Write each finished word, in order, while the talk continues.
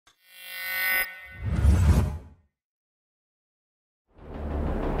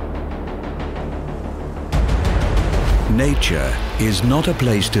Nature is not a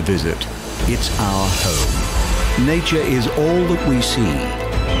place to visit, it's our home. Nature is all that we see.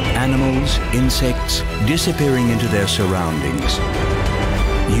 Animals, insects, disappearing into their surroundings,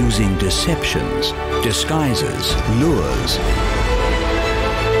 using deceptions, disguises, lures.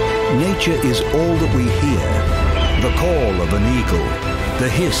 Nature is all that we hear. The call of an eagle, the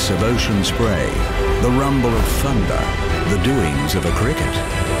hiss of ocean spray, the rumble of thunder, the doings of a cricket.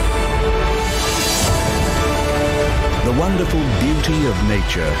 The wonderful beauty of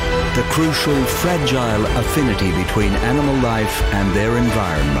nature, the crucial, fragile affinity between animal life and their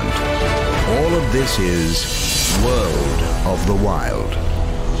environment. All of this is World of the Wild.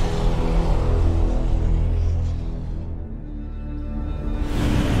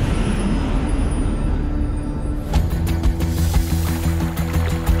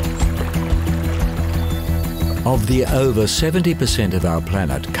 Of the over 70% of our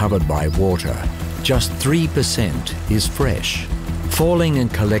planet covered by water, just 3% is fresh, falling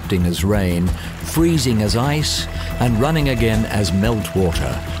and collecting as rain, freezing as ice, and running again as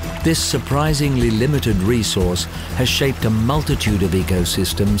meltwater. This surprisingly limited resource has shaped a multitude of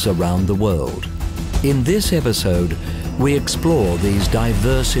ecosystems around the world. In this episode, we explore these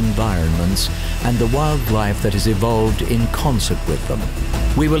diverse environments and the wildlife that has evolved in concert with them.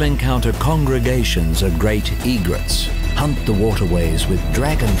 We will encounter congregations of great egrets, hunt the waterways with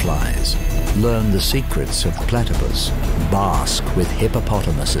dragonflies, learn the secrets of platypus, bask with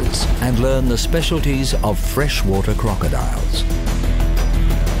hippopotamuses, and learn the specialties of freshwater crocodiles.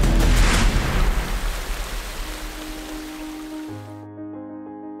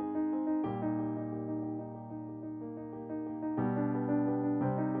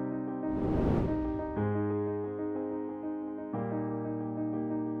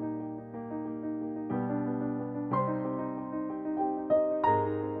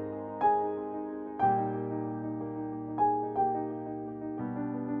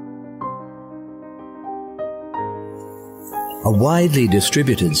 A widely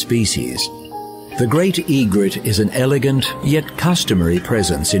distributed species, the great egret is an elegant yet customary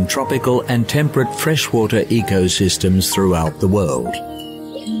presence in tropical and temperate freshwater ecosystems throughout the world.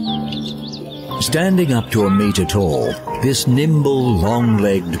 Standing up to a metre tall, this nimble,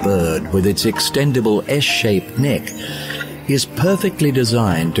 long-legged bird with its extendable S-shaped neck is perfectly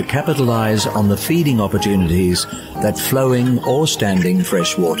designed to capitalize on the feeding opportunities that flowing or standing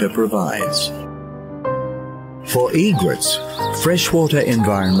freshwater provides. For egrets, freshwater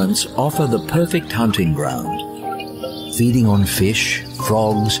environments offer the perfect hunting ground. Feeding on fish,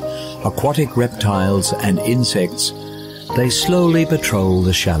 frogs, aquatic reptiles and insects, they slowly patrol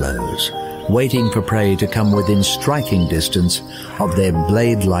the shallows, waiting for prey to come within striking distance of their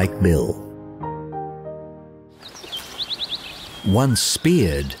blade-like bill. Once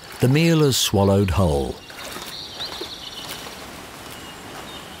speared, the meal is swallowed whole.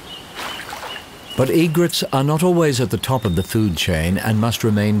 But egrets are not always at the top of the food chain and must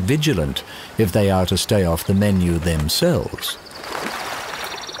remain vigilant if they are to stay off the menu themselves.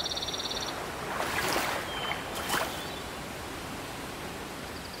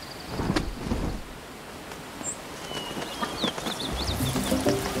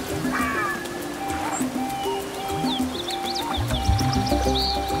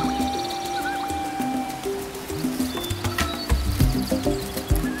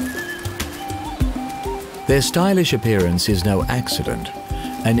 Their stylish appearance is no accident,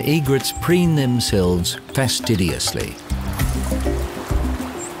 and egrets preen themselves fastidiously.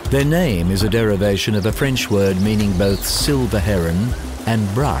 Their name is a derivation of a French word meaning both silver heron and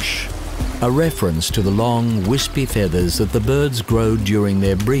brush, a reference to the long, wispy feathers that the birds grow during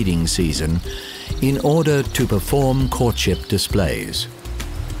their breeding season in order to perform courtship displays.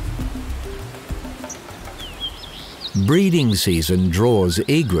 Breeding season draws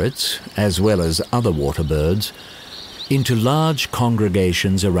egrets, as well as other water birds, into large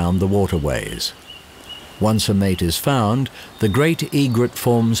congregations around the waterways. Once a mate is found, the great egret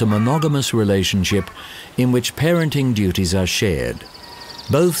forms a monogamous relationship in which parenting duties are shared.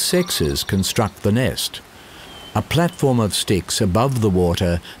 Both sexes construct the nest, a platform of sticks above the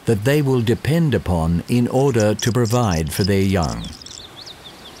water that they will depend upon in order to provide for their young.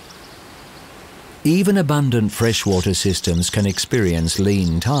 Even abundant freshwater systems can experience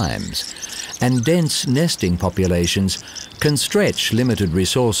lean times, and dense nesting populations can stretch limited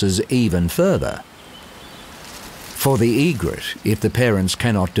resources even further. For the egret, if the parents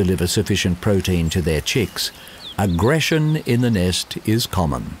cannot deliver sufficient protein to their chicks, aggression in the nest is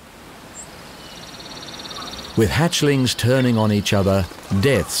common. With hatchlings turning on each other,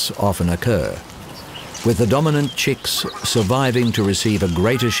 deaths often occur, with the dominant chicks surviving to receive a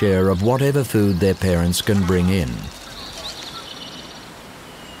greater share of whatever food their parents can bring in.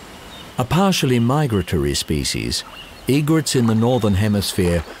 A partially migratory species, egrets in the northern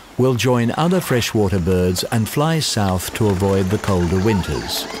hemisphere will join other freshwater birds and fly south to avoid the colder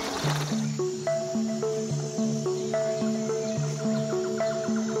winters.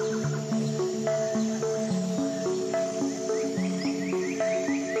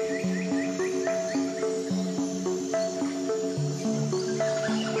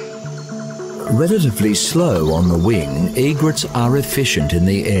 Relatively slow on the wing, egrets are efficient in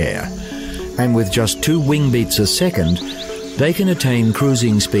the air, and with just 2 wing beats a second, they can attain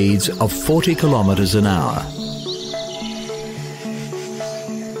cruising speeds of 40 kilometers an hour.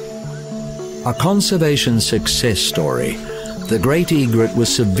 A conservation success story. The great egret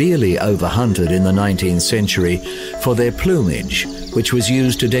was severely overhunted in the 19th century for their plumage, which was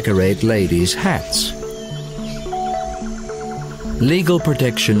used to decorate ladies' hats. Legal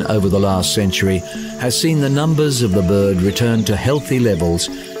protection over the last century has seen the numbers of the bird return to healthy levels,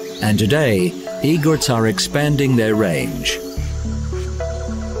 and today egrets are expanding their range.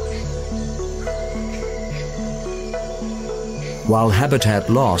 While habitat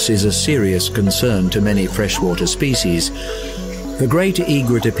loss is a serious concern to many freshwater species, the great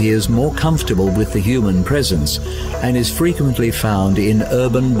egret appears more comfortable with the human presence and is frequently found in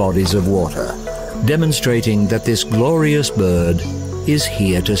urban bodies of water, demonstrating that this glorious bird is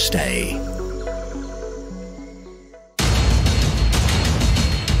here to stay.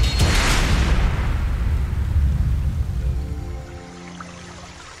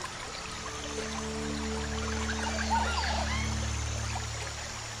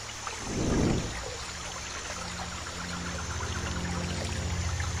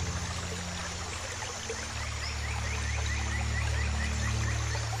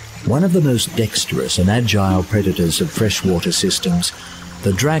 One of the most dexterous and agile predators of freshwater systems,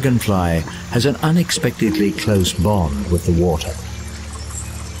 the dragonfly has an unexpectedly close bond with the water.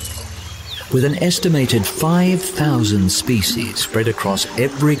 With an estimated 5,000 species spread across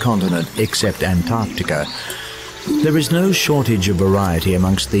every continent except Antarctica, there is no shortage of variety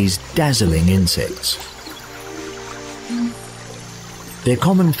amongst these dazzling insects. Their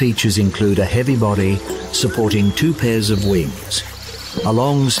common features include a heavy body supporting 2 pairs of wings, a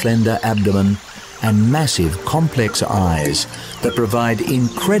long, slender abdomen, and massive, complex eyes that provide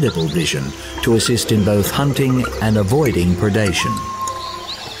incredible vision to assist in both hunting and avoiding predation.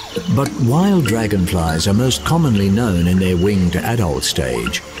 But while dragonflies are most commonly known in their winged adult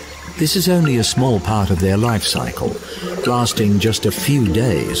stage, this is only a small part of their life cycle, lasting just a few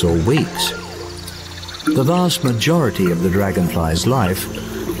days or weeks. The vast majority of the dragonfly's life,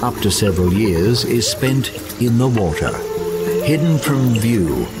 up to several years, is spent in the water, hidden from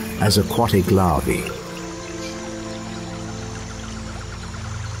view as aquatic larvae.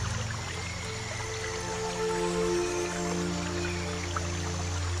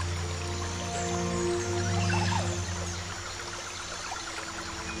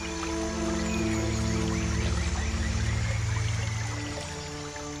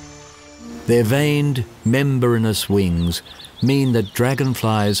 Their veined, membranous wings mean that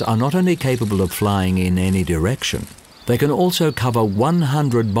dragonflies are not only capable of flying in any direction, they can also cover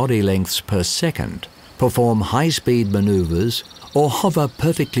 100 body lengths per second, perform high-speed maneuvers, or hover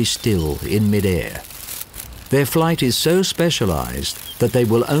perfectly still in mid-air. Their flight is so specialized that they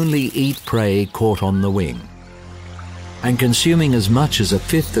will only eat prey caught on the wing. And consuming as much as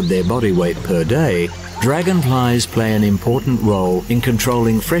 1/5 of their body weight per day, dragonflies play an important role in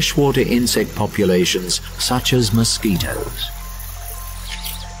controlling freshwater insect populations such as mosquitoes.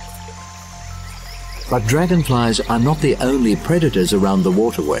 But dragonflies are not the only predators around the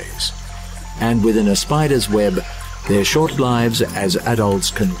waterways, and within a spider's web, their short lives as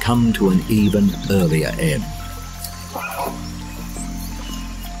adults can come to an even earlier end.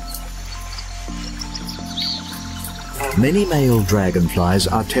 Many male dragonflies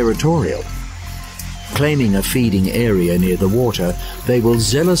are territorial. Claiming a feeding area near the water, they will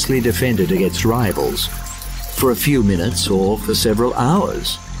zealously defend it against rivals, for a few minutes or for several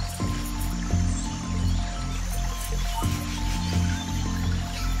hours.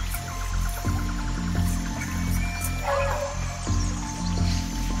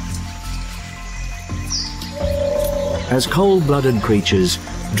 As cold-blooded creatures,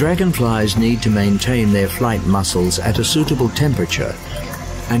 dragonflies need to maintain their flight muscles at a suitable temperature,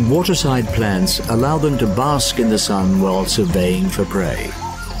 and waterside plants allow them to bask in the sun while surveying for prey.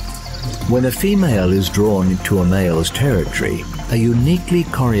 When a female is drawn into a male's territory, a uniquely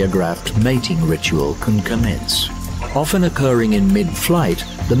choreographed mating ritual can commence. Often occurring in mid-flight,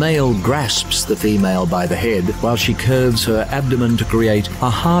 the male grasps the female by the head while she curves her abdomen to create a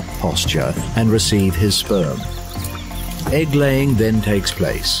heart posture and receive his sperm. Egg-laying then takes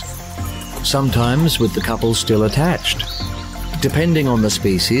place. sometimes with the couple still attached. Depending on the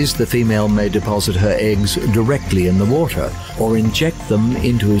species, the female may deposit her eggs directly in the water or inject them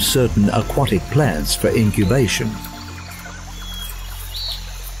into certain aquatic plants for incubation.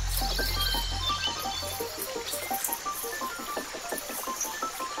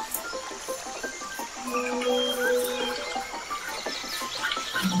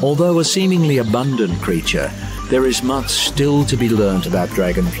 Although a seemingly abundant creature, there is much still to be learnt about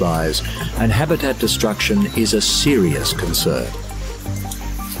dragonflies, and habitat destruction is a serious concern.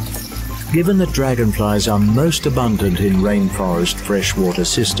 Given that dragonflies are most abundant in rainforest freshwater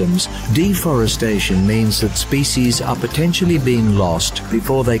systems, deforestation means that species are potentially being lost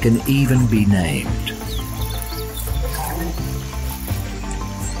before they can even be named.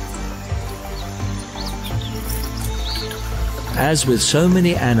 As with so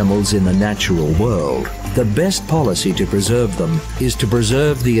many animals in the natural world, the best policy to preserve them is to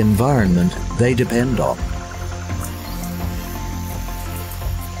preserve the environment they depend on.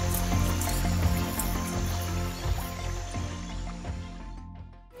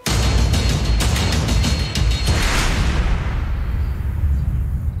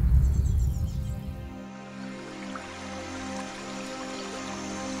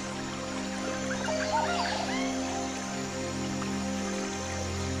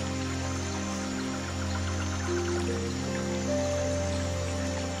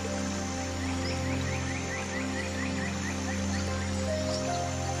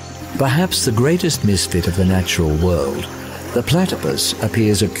 Perhaps the greatest misfit of the natural world, the platypus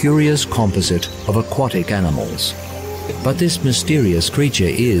appears a curious composite of aquatic animals. But this mysterious creature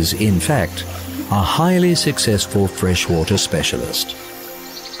is, in fact, a highly successful freshwater specialist.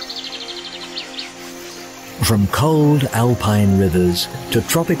 From cold alpine rivers to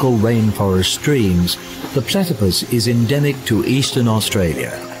tropical rainforest streams, the platypus is endemic to eastern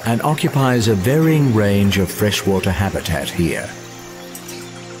Australia and occupies a varying range of freshwater habitat here.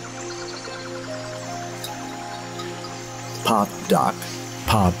 Part duck,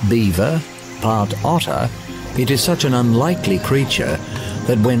 part beaver, part otter, it is such an unlikely creature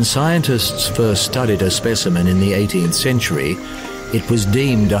that when scientists first studied a specimen in the 18th century, it was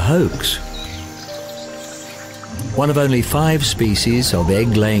deemed a hoax. One of only 5 species of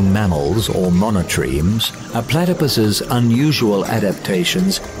egg-laying mammals, or monotremes, a platypus's unusual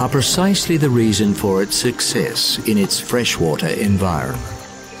adaptations are precisely the reason for its success in its freshwater environment.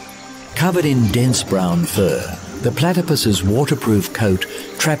 Covered in dense brown fur, the platypus's waterproof coat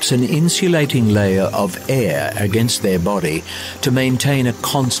traps an insulating layer of air against their body to maintain a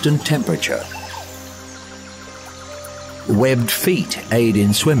constant temperature. Webbed feet aid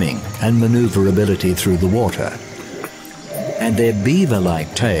in swimming and maneuverability through the water. And their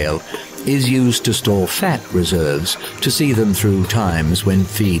beaver-like tail is used to store fat reserves to see them through times when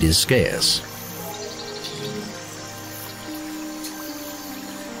feed is scarce.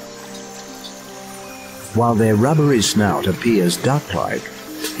 While their rubbery snout appears duck-like,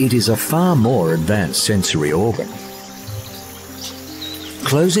 it is a far more advanced sensory organ.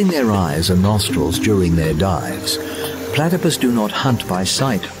 Closing their eyes and nostrils during their dives, platypus do not hunt by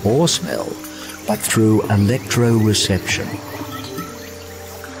sight or smell, but through electroreception.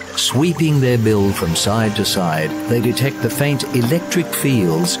 Sweeping their bill from side to side, they detect the faint electric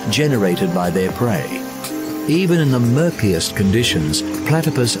fields generated by their prey. Even in the murkiest conditions,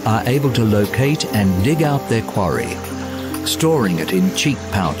 platypus are able to locate and dig out their quarry, storing it in cheek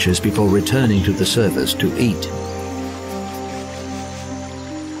pouches before returning to the surface to eat.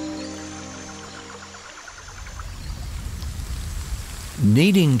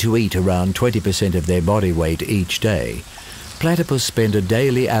 Needing to eat around 20% of their body weight each day, platypus spend a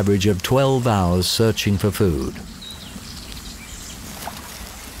daily average of 12 hours searching for food.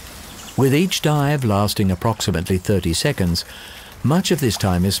 With each dive lasting approximately 30 seconds, much of this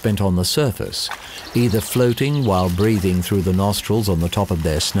time is spent on the surface, either floating while breathing through the nostrils on the top of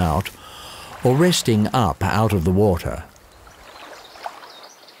their snout, or resting up out of the water.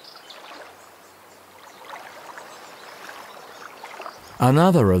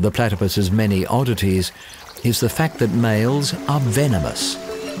 Another of the platypus's many oddities is the fact that males are venomous,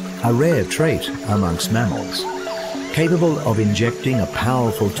 a rare trait amongst mammals. Capable of injecting a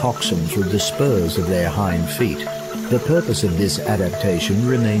powerful toxin through the spurs of their hind feet, the purpose of this adaptation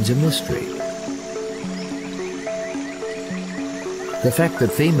remains a mystery. The fact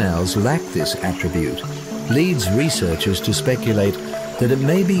that females lack this attribute leads researchers to speculate that it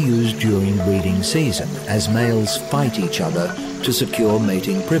may be used during breeding season as males fight each other to secure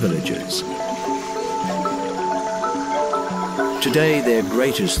mating privileges. Today, their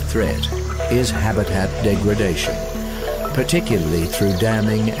greatest threat is habitat degradation. particularly through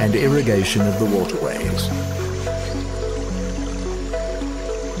damming and irrigation of the waterways.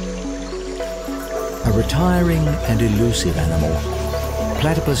 A retiring and elusive animal,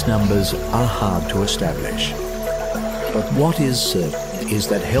 platypus numbers are hard to establish. But what is certain is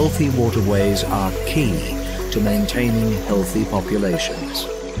that healthy waterways are key to maintaining healthy populations.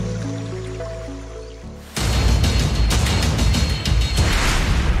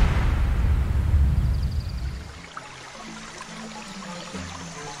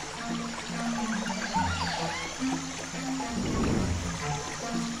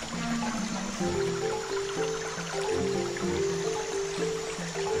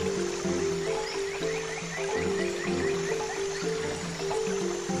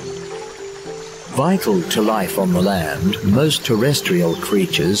 Vital to life on the land, most terrestrial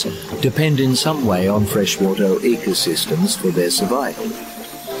creatures depend in some way on freshwater ecosystems for their survival.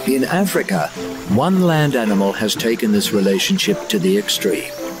 In Africa, one land animal has taken this relationship to the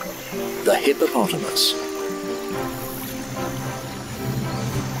extreme: the hippopotamus.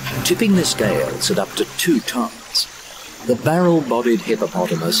 Tipping the scales at up to 2 tons, the barrel-bodied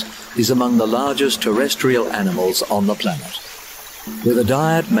hippopotamus is among the largest terrestrial animals on the planet. With a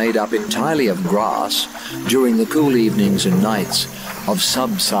diet made up entirely of grass, during the cool evenings and nights of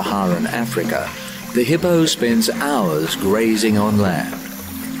sub-Saharan Africa, the hippo spends hours grazing on land,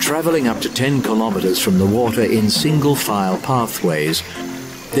 travelling up to 10 kilometres from the water in single-file pathways.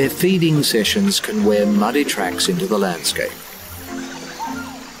 Their feeding sessions can wear muddy tracks into the landscape.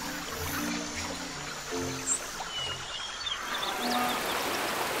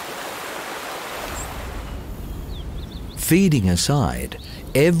 Feeding aside,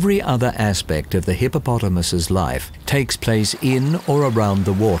 every other aspect of the hippopotamus's life takes place in or around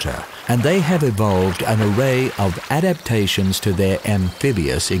the water, and they have evolved an array of adaptations to their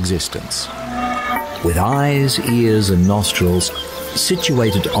amphibious existence. With eyes, ears and nostrils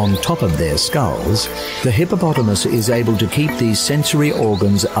situated on top of their skulls, the hippopotamus is able to keep these sensory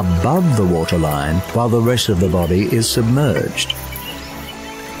organs above the waterline while the rest of the body is submerged.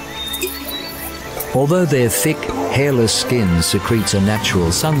 Although their thick, hairless skin secretes a natural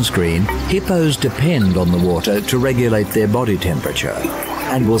sunscreen, hippos depend on the water to regulate their body temperature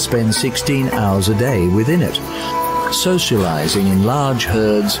and will spend 16 hours a day within it, socializing in large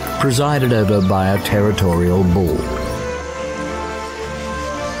herds presided over by a territorial bull.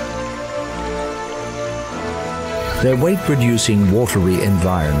 Their weight-reducing watery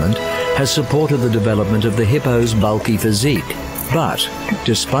environment has supported the development of the hippo's bulky physique. But,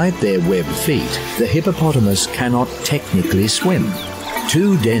 despite their webbed feet, the hippopotamus cannot technically swim.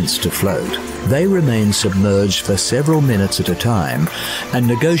 Too dense to float, they remain submerged for several minutes at a time and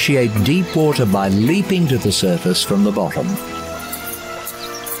negotiate deep water by leaping to the surface from the bottom.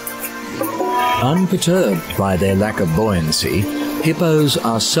 Unperturbed by their lack of buoyancy, hippos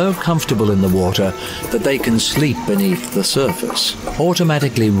are so comfortable in the water that they can sleep beneath the surface,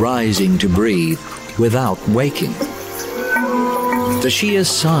 automatically rising to breathe without waking. The sheer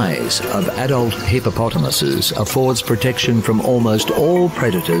size of adult hippopotamuses affords protection from almost all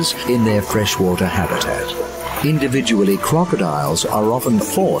predators in their freshwater habitat. Individually, crocodiles are often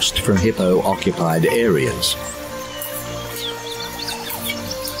forced from hippo-occupied areas.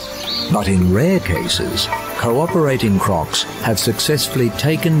 But in rare cases, cooperating crocs have successfully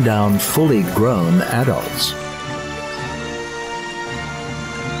taken down fully grown adults.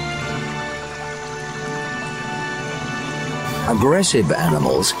 Aggressive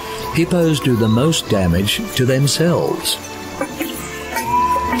animals, hippos do the most damage to themselves.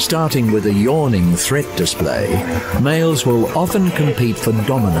 Starting with a yawning threat display, males will often compete for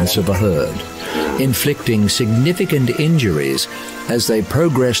dominance of a herd, inflicting significant injuries as they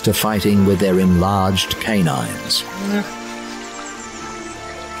progress to fighting with their enlarged canines.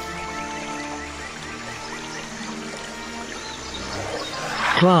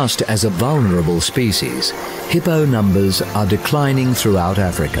 Classed as a vulnerable species, hippo numbers are declining throughout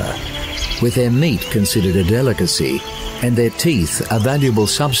Africa, with their meat considered a delicacy and their teeth a valuable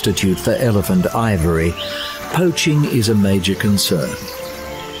substitute for elephant ivory. Poaching is a major concern.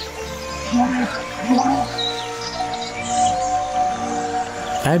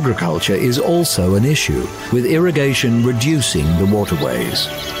 Agriculture is also an issue, with irrigation reducing the waterways.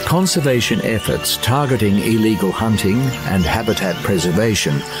 Conservation efforts targeting illegal hunting and habitat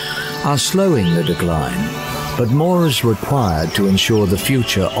preservation are slowing the decline, but more is required to ensure the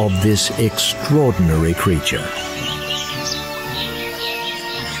future of this extraordinary creature.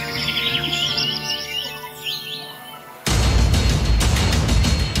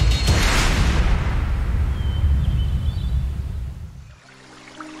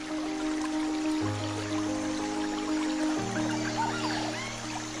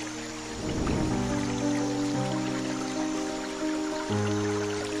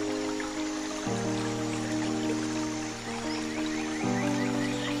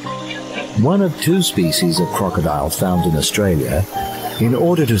 one of two species of crocodile found in Australia. In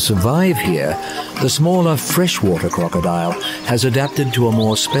order to survive here, the smaller freshwater crocodile has adapted to a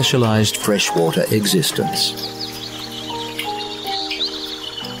more specialized freshwater existence.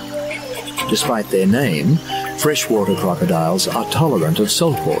 Despite their name, freshwater crocodiles are tolerant of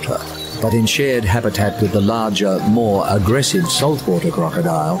saltwater, but in shared habitat with the larger, more aggressive saltwater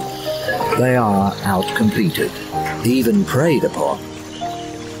crocodile, they are outcompeted, even preyed upon.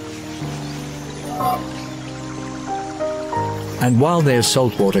 And while their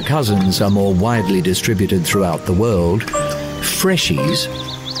saltwater cousins are more widely distributed throughout the world, freshies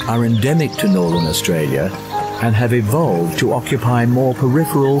are endemic to northern Australia and have evolved to occupy more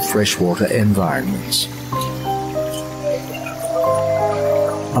peripheral freshwater environments.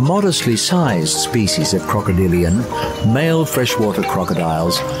 A modestly sized species of crocodilian, male freshwater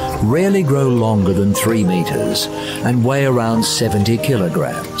crocodiles rarely grow longer than 3 meters and weigh around 70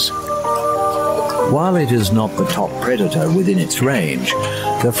 kilograms. While it is not the top predator within its range,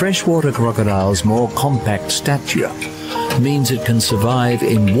 the freshwater crocodile's more compact stature means it can survive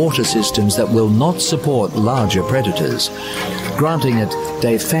in water systems that will not support larger predators, granting it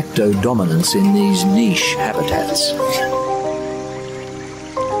de facto dominance in these niche habitats.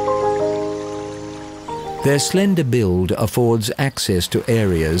 Their slender build affords access to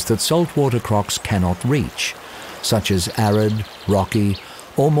areas that saltwater crocs cannot reach, such as arid, rocky,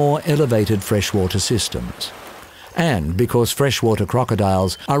 or more elevated freshwater systems. And because freshwater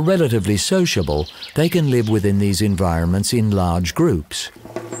crocodiles are relatively sociable, they can live within these environments in large groups.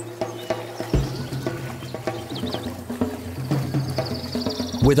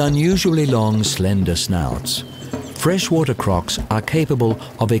 With unusually long, slender snouts, freshwater crocs are capable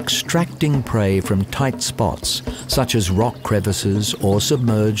of extracting prey from tight spots, such as rock crevices or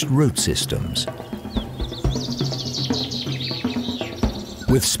submerged root systems.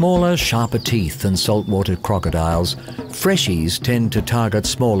 With smaller, sharper teeth than saltwater crocodiles, freshies tend to target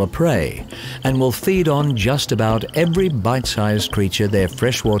smaller prey and will feed on just about every bite-sized creature their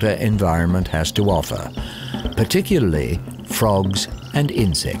freshwater environment has to offer, particularly frogs and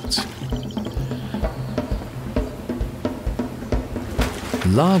insects.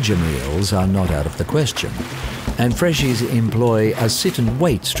 Larger meals are not out of the question, and freshies employ a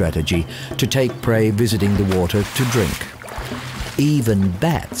sit-and-wait strategy to take prey visiting the water to drink. Even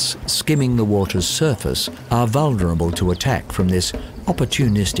bats skimming the water's surface are vulnerable to attack from this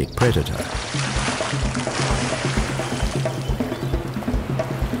opportunistic predator.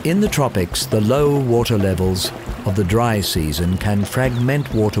 In the tropics, the low water levels of the dry season can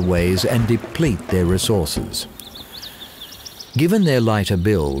fragment waterways and deplete their resources. Given their lighter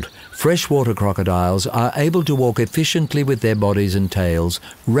build, freshwater crocodiles are able to walk efficiently with their bodies and tails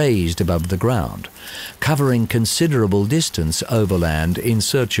raised above the ground, covering considerable distance overland in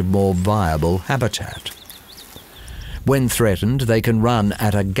search of more viable habitat. When threatened, they can run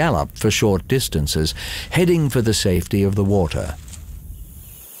at a gallop for short distances, heading for the safety of the water.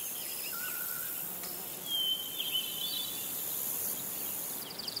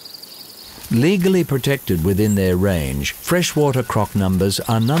 Legally protected within their range, freshwater croc numbers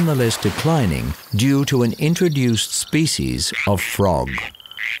are nonetheless declining due to an introduced species of frog.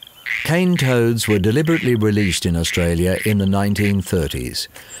 Cane toads were deliberately released in Australia in the 1930s,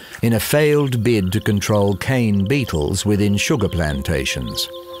 in a failed bid to control cane beetles within sugar plantations.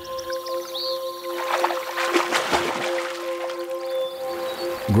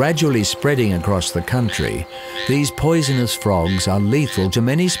 Gradually spreading across the country, these poisonous frogs are lethal to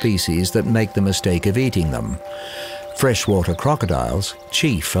many species that make the mistake of eating them, freshwater crocodiles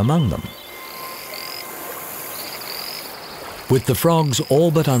chief among them. With the frogs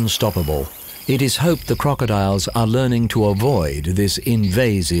all but unstoppable, it is hoped the crocodiles are learning to avoid this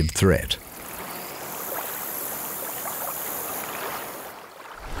invasive threat.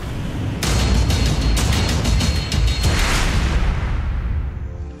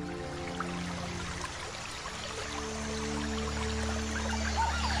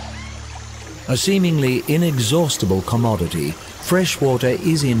 A seemingly inexhaustible commodity, freshwater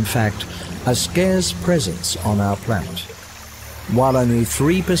is in fact a scarce presence on our planet. While only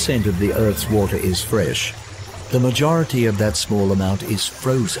 3% of the Earth's water is fresh, the majority of that small amount is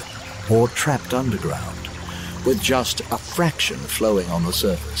frozen or trapped underground, with just a fraction flowing on the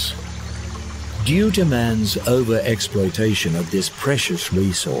surface. Due to man's over-exploitation of this precious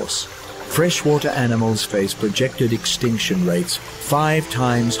resource, freshwater animals face projected extinction rates 5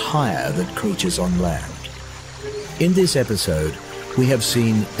 times higher than creatures on land. In this episode, we have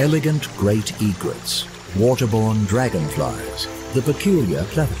seen elegant great egrets, waterborne dragonflies, the peculiar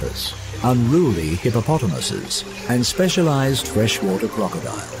platypus, unruly hippopotamuses, and specialized freshwater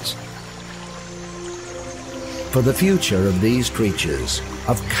crocodiles. For the future of these creatures,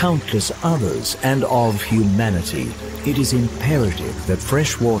 of countless others, and of humanity, it is imperative that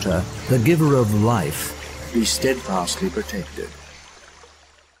fresh water, the giver of life, be steadfastly protected.